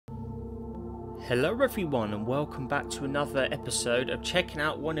Hello everyone and welcome back to another episode of checking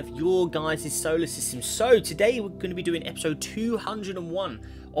out one of your guys' solar systems. So today we're going to be doing episode 201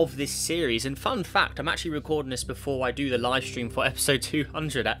 of this series, and fun fact, I'm actually recording this before I do the live stream for episode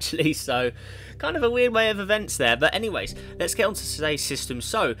 200 actually, so kind of a weird way of events there. But anyways, let's get on to today's system.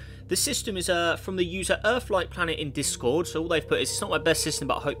 So the system is from the user Earth-like Planet in Discord. So all they've put is, it's not my best system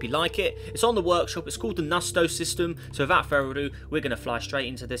but I hope you like it. It's on the workshop, it's called the Nustow System. So without further ado, we're going to fly straight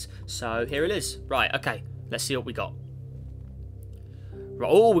into this. So here it is. Right, okay, let's see what we got. Right,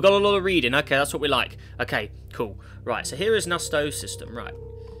 oh, we got a lot of reading. Okay, that's what we like. Okay, cool. Right, so here is Nustow System. Right.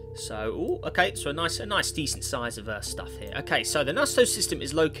 So, ooh, okay, so a nice decent size of stuff here. Okay, so the Nustow System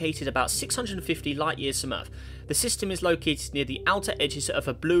is located about 650 light years from Earth. The system is located near the outer edges of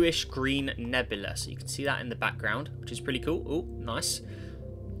a bluish-green nebula. So you can see that in the background, which is pretty cool. Ooh, nice.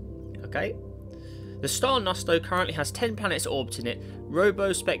 Okay. The star Nustow currently has 10 planets orbiting it.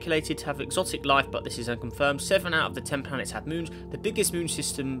 Robo speculated to have exotic life, but this is unconfirmed. 7 out of the 10 planets have moons. The biggest moon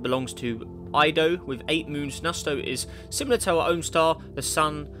system belongs to Ido, with 8 moons. Nustow is similar to our own star, the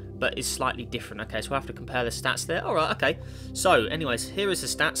Sun, but is slightly different. Okay, so we'll have to compare the stats there. Alright, okay. So, anyways, here is the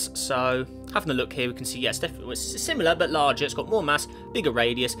stats. So, having a look here, we can see, yes, definitely it's similar, but larger. It's got more mass, bigger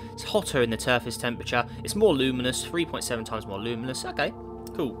radius. It's hotter in the surface temperature. It's more luminous, 3.7 times more luminous. Okay,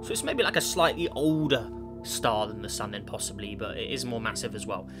 cool. So, it's maybe like a slightly older star than the Sun then, possibly, but it is more massive as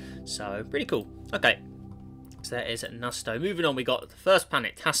well. So, pretty cool. Okay. So that is Nustow. Moving on, we got the first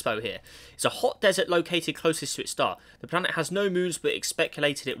planet, Caspo here. It's a hot desert located closest to its star. The planet has no moons, but it's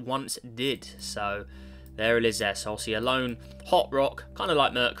speculated it once did. So there it is there. So I'll see a lone hot rock, kind of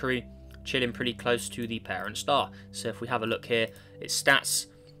like Mercury, chilling pretty close to the parent star. So if we have a look here, its stats,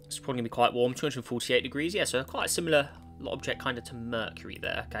 it's probably going to be quite warm, 248 degrees. Yeah, so quite a similar object kind of to Mercury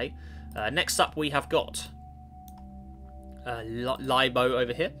there, okay. Next up, we have got Libo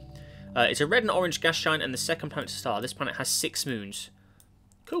over here. It's a red and orange gas giant and the second planet to star. This planet has 6 moons.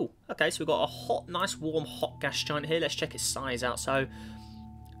 Cool. Okay, so we've got a hot, nice, warm, hot gas giant here. Let's check its size out. So,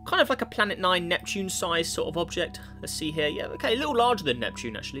 kind of like a Planet 9 Neptune size sort of object. Let's see here. Yeah, okay, a little larger than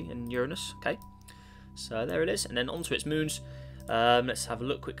Neptune, actually, and Uranus. Okay. So, there it is. And then onto its moons. Let's have a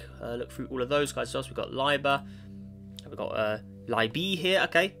look, quick look through all of those guys. So, we've got Liba. We've got Libi here.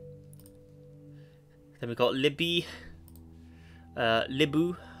 Okay. Then we've got Libu.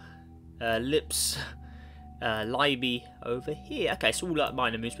 Lips, Libby over here. Okay, so all like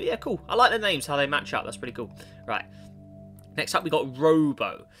minor moons, but yeah, cool. I like the names, how they match up. That's pretty cool. Right. Next up, we got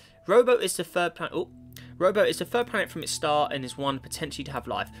Robo. Robo is the third planet. Oh, Robo is the third planet from its star and is one potentially to have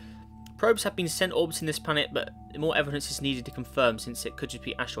life. Probes have been sent orbiting this planet, but more evidence is needed to confirm, since it could just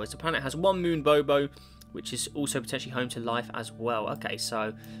be asteroids. The planet has one moon, Bobo, which is also potentially home to life as well. Okay,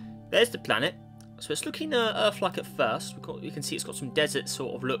 so there's the planet. So it's looking Earth-like at first. You can see it's got some desert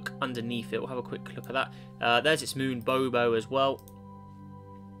sort of look underneath it. We'll have a quick look at that. There's its moon, Bobo, as well.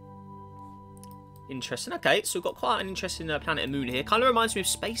 Interesting. Okay, so we've got quite an interesting planet and moon here. Kind of reminds me of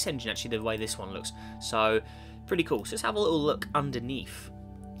Space Engine, actually, the way this one looks. So, pretty cool. So let's have a little look underneath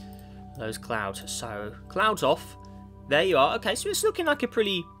those clouds. So, clouds off. There you are. Okay, so it's looking like a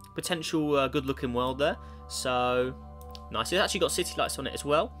pretty potential good-looking world there. So, nice. It's actually got city lights on it as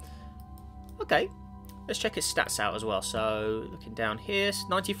well. Okay, let's check its stats out as well. So, looking down here,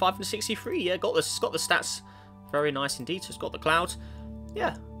 95 and 63. Yeah, got the stats. Very nice indeed. So, it's got the clouds.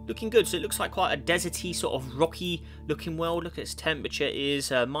 Yeah, looking good. So, it looks like quite a deserty, sort of rocky looking world. Look at its temperature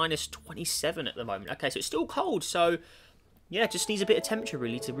is minus 27 at the moment. Okay, so it's still cold. So, yeah, just needs a bit of temperature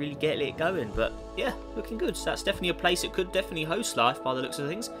really to really get it going. But, yeah, looking good. So, that's definitely a place it could definitely host life by the looks of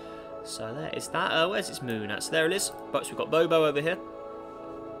things. So, there is that. Where's its moon at? So, there it is. But we've got Bobo over here.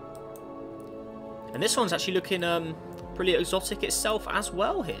 And this one's actually looking pretty exotic itself as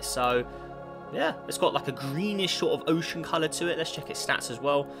well here. So, yeah, it's got like a greenish sort of ocean colour to it. Let's check its stats as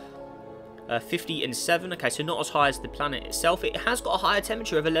well. 50 and 7. Okay, so not as high as the planet itself. It has got a higher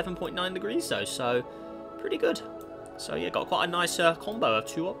temperature of 11.9 degrees though. So, pretty good. So, yeah, got quite a nice combo of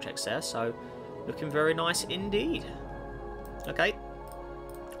 2 objects there. So, looking very nice indeed. Okay.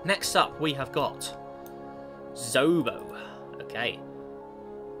 Next up, we have got Zobo. Okay.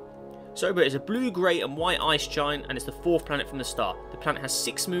 Zobo is a blue, grey and white ice giant and it's the 4th planet from the star. The planet has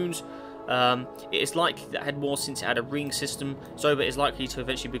 6 moons. It is likely that it had more since it had a ring system. Zobo is likely to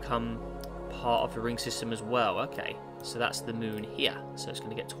eventually become part of the ring system as well. Okay, so that's the moon here. So it's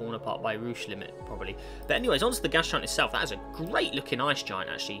going to get torn apart by Roosh Limit, probably. But anyways, onto the gas giant itself. That is a great looking ice giant,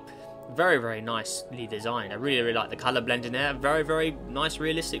 actually. Very, very nicely designed. I really, really like the colour blend in there. Very, very nice,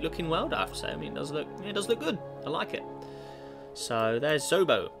 realistic looking world, I have to say. I mean, it does look good. I like it. So there's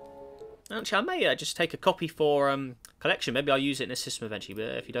Zobo. Actually, I may just take a copy for collection. Maybe I'll use it in a system eventually.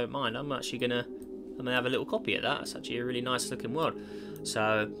 But if you don't mind, I'm actually gonna have a little copy of that. It's actually a really nice looking world.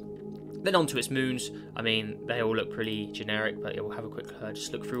 So then on to its moons. I mean, they all look pretty generic, but we'll have a quick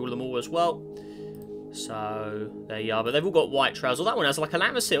just look through all of them all as well. So there you are. But they've all got white trails. Well, that one has like an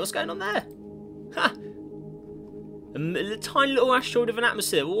atmosphere. What's going on there? Ha! A tiny little asteroid with an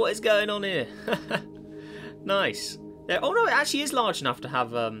atmosphere. What is going on here? Nice. Oh no, it actually is large enough to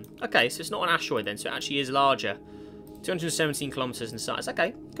have. Okay, so it's not an asteroid then. So it actually is larger. 217 kilometers in size.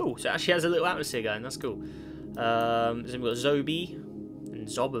 Okay, cool. So it actually has a little atmosphere going. That's cool. Then we've got Zobi and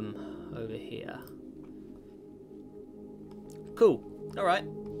Zobum over here. Cool. All right.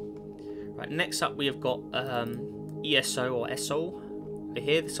 Right. Next up, we have got ESO or SO over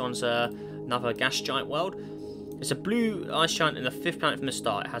here. This one's another gas giant world. It's a blue ice giant and the 5th planet from the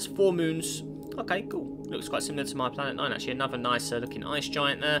star. It has 4 moons. Okay, cool. Looks quite similar to my Planet 9. Actually, another nicer looking ice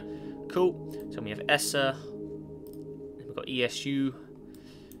giant there. Cool. So we have ESA. We've got ESU.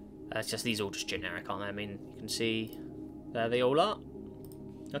 It's just these all just generic, aren't they? I mean, you can see there they all are.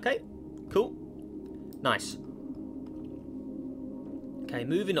 Okay, cool. Nice. Okay,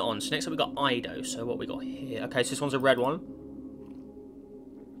 moving on. So next up we've got Ido. So what we got here? Okay, so this one's a red one.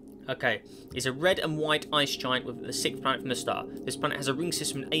 Okay, it's a red and white ice giant with the 6th planet from the star. This planet has a ring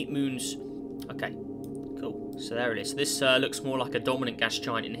system and 8 moons. Okay, cool. So there it is. So this looks more like a dominant gas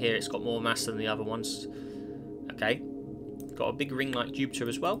giant in here. It's got more mass than the other ones. Okay, got a big ring like Jupiter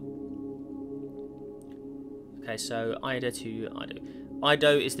as well. Okay, so Ido to Ido.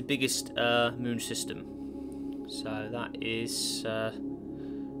 Ido is the biggest moon system. So that is...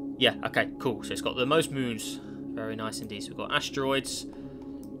 yeah, okay, cool. So it's got the most moons. Very nice indeed. So we've got asteroids.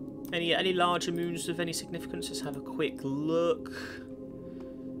 Any larger moons of any significance? Let's have a quick look.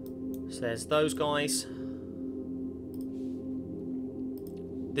 So there's those guys.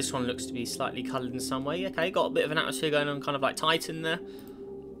 This one looks to be slightly coloured in some way. Okay, got a bit of an atmosphere going on, kind of like Titan there.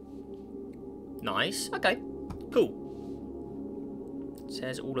 Nice. Okay, cool. So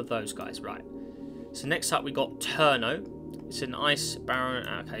there's all of those guys, right. So next up we got Turno. It's an ice baron.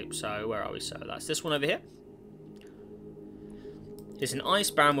 Okay, so where are we? So that's this one over here. It's an ice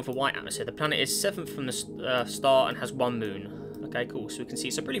baron with a white atmosphere. The planet is 7th from the star and has 1 moon. Okay, cool. So we can see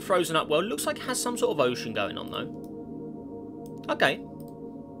it's a pretty frozen up world. Looks like it has some sort of ocean going on, though. Okay.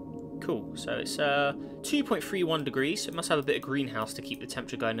 Cool. So it's 2.31 degrees. So it must have a bit of greenhouse to keep the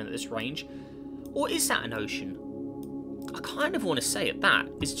temperature going in at this range. Or is that an ocean? I kind of want to say it that.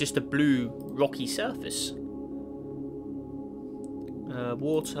 It's just a blue, rocky surface.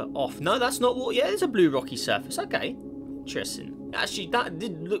 Water off. No, that's not water. Yeah, it's a blue, rocky surface. Okay. Interesting. Actually, that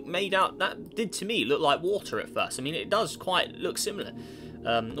did look made out. That did to me look like water at first. I mean, it does quite look similar.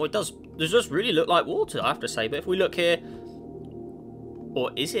 Or it does really look like water, I have to say. But if we look here,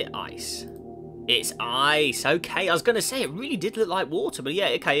 or is it ice? It's ice. Okay, I was going to say it really did look like water, but yeah,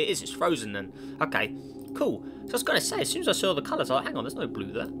 okay, it is. It's frozen then. Okay, cool. So I was going to say, as soon as I saw the colours, I was like, hang on, there's no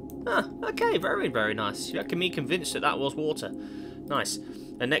blue there. Ah, okay, very, very nice. You got me convinced that that was water. Nice.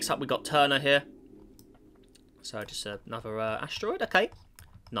 And next up, we got Turner here. So just another asteroid. Okay,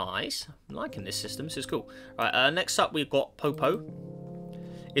 nice. I'm liking this system. This is cool. Right. Next up, we've got Popo.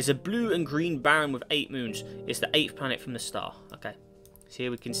 It's a blue and green baron with 8 moons. It's the 8th planet from the star. Okay. So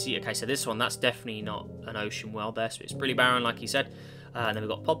here we can see. Okay, so this one, that's definitely not an ocean world there. So it's pretty barren, like he said. And then we've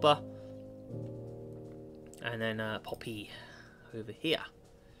got Poppa. And then Poppy over here.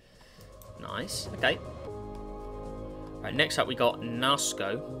 Nice. Okay. Right. Next up, we got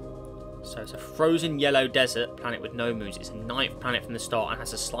Nasco. So it's a frozen yellow desert planet with no moons. It's a 9th planet from the star and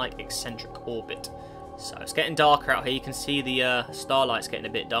has a slight eccentric orbit. So it's getting darker out here. You can see the starlight's getting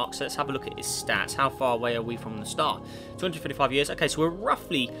a bit dark. So let's have a look at its stats. How far away are we from the star? 255 years. Okay, so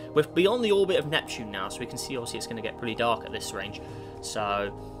we're beyond the orbit of Neptune now. So we can see obviously it's going to get pretty dark at this range.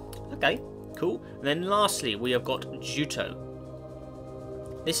 So, okay, cool. And then lastly, we have got Juto.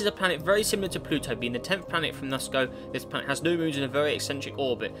 This is a planet very similar to Pluto, being the 10th planet from Nasco. This planet has no moons in a very eccentric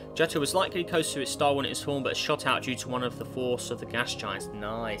orbit. Juto was likely close to its star when it was formed, but shot out due to one of the force of the gas giants.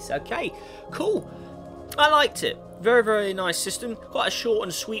 Nice. Okay, cool. I liked it. Very, very nice system. Quite a short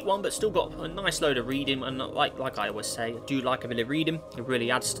and sweet one, but still got a nice load of reading. And like I always say, I do like a bit of reading. It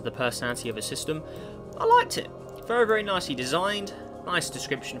really adds to the personality of a system. I liked it. Very, very nicely designed. Nice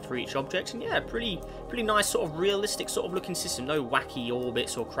description for each object, and yeah, pretty nice sort of realistic sort of looking system. No wacky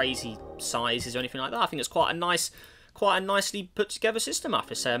orbits or crazy sizes or anything like that. I think it's quite a nicely put together system, I have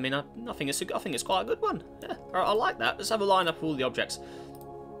to say. I mean, I think it's quite a good one. Yeah, I like that. Let's have a line up of all the objects.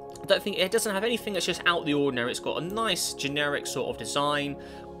 I don't think it doesn't have anything that's just out of the ordinary. It's got a nice generic sort of design,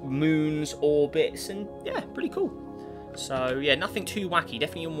 moons, orbits, and yeah, pretty cool. So yeah, nothing too wacky,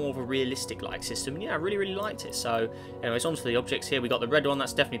 definitely more of a realistic like system. And yeah, I really liked it. So anyways, onto the objects here. We got the red one,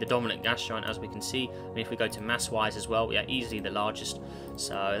 that's definitely the dominant gas giant, as we can see. And if we go to mass wise as well, yeah, easily the largest.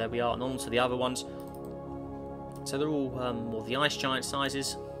 So there we are, and on to the other ones. So they're all more the ice giant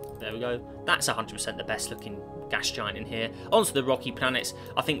sizes. There we go. That's 100% the best looking gas giant in here. Onto the rocky planets.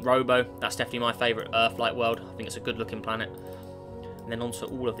 I think Robo, that's definitely my favourite Earth-like world. I think it's a good looking planet. And then onto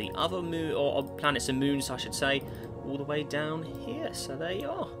all of the other or planets and moons, I should say, all the way down here. So there you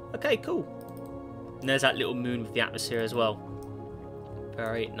are. Okay, cool. And there's that little moon with the atmosphere as well.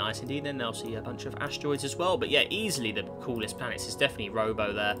 Very nice indeed. Then they'll see a bunch of asteroids as well. But yeah, easily the coolest planets is definitely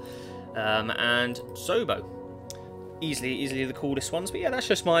Robo there. And Zobo. Easily the coolest ones, but yeah, that's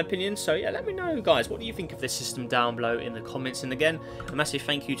just my opinion. So yeah, let me know, guys, what do you think of this system down below in the comments. And again, a massive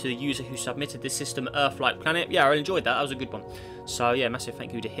thank you to the user who submitted this system, Earth-like Planet. Yeah, I enjoyed that. That was a good one. So yeah, massive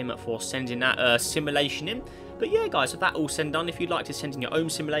thank you to him for sending that simulation in. But yeah, guys, with that all said and done, if you'd like to send in your own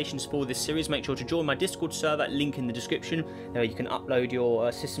simulations for this series, make sure to join my Discord server, link in the description. There you can upload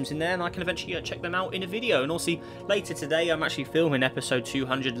your systems in there, and I can eventually check them out in a video. And also, later today, I'm actually filming episode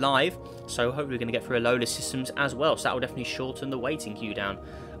 200 live, so hopefully we're going to get through a load of systems as well. So that will definitely shorten the waiting queue down,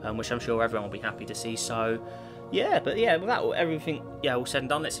 which I'm sure everyone will be happy to see. So yeah, but yeah, with that everything all said and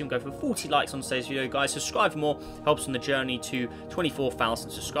done, let's see him go for 40 likes on today's video, guys. Subscribe for more, helps on the journey to 24,000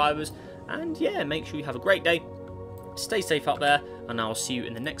 subscribers. And yeah, make sure you have a great day, stay safe up there, and I'll see you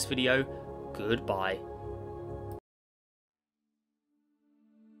in the next video. Goodbye.